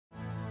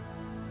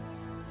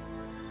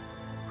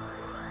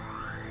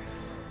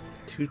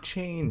To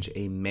change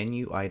a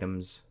menu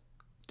item's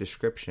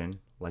description,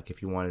 like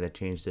if you wanted to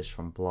change this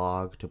from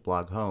blog to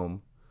blog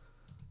home,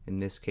 in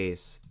this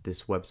case,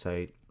 this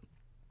website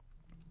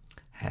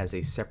has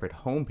a separate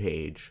home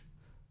page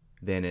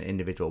than an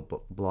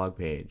individual blog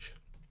page.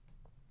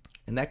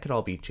 And that could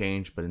all be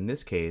changed, but in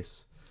this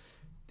case,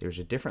 there's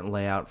a different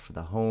layout for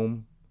the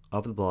home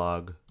of the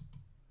blog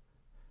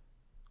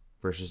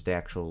versus the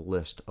actual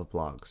list of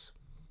blogs.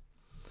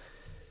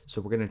 So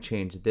we're going to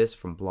change this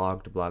from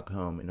blog to blog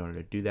home. In order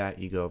to do that,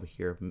 you go over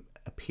here,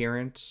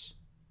 appearance,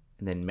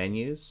 and then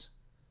menus.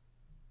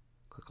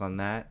 Click on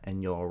that,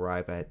 and you'll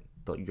arrive at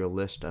your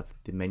list of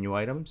the menu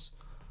items.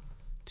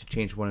 To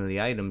change one of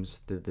the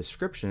items, the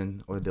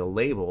description or the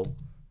label,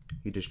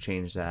 you just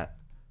change that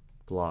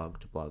blog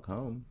to blog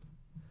home,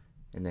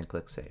 and then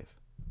click save.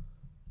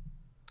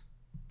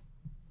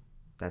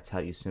 That's how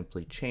you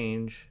simply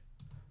change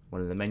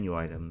one of the menu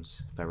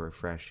items. If I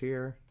refresh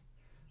here,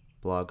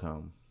 blog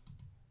home.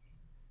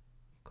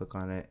 Click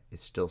on it,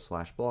 it's still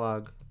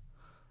 /blog.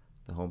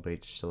 The home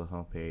page is still a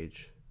home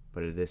page,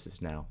 but this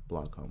is now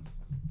blog home.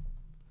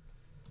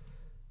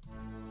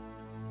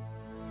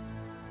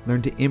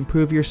 Learn to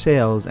improve your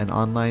sales and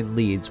online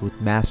leads with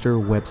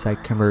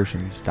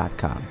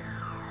MasterWebsiteConversions.com.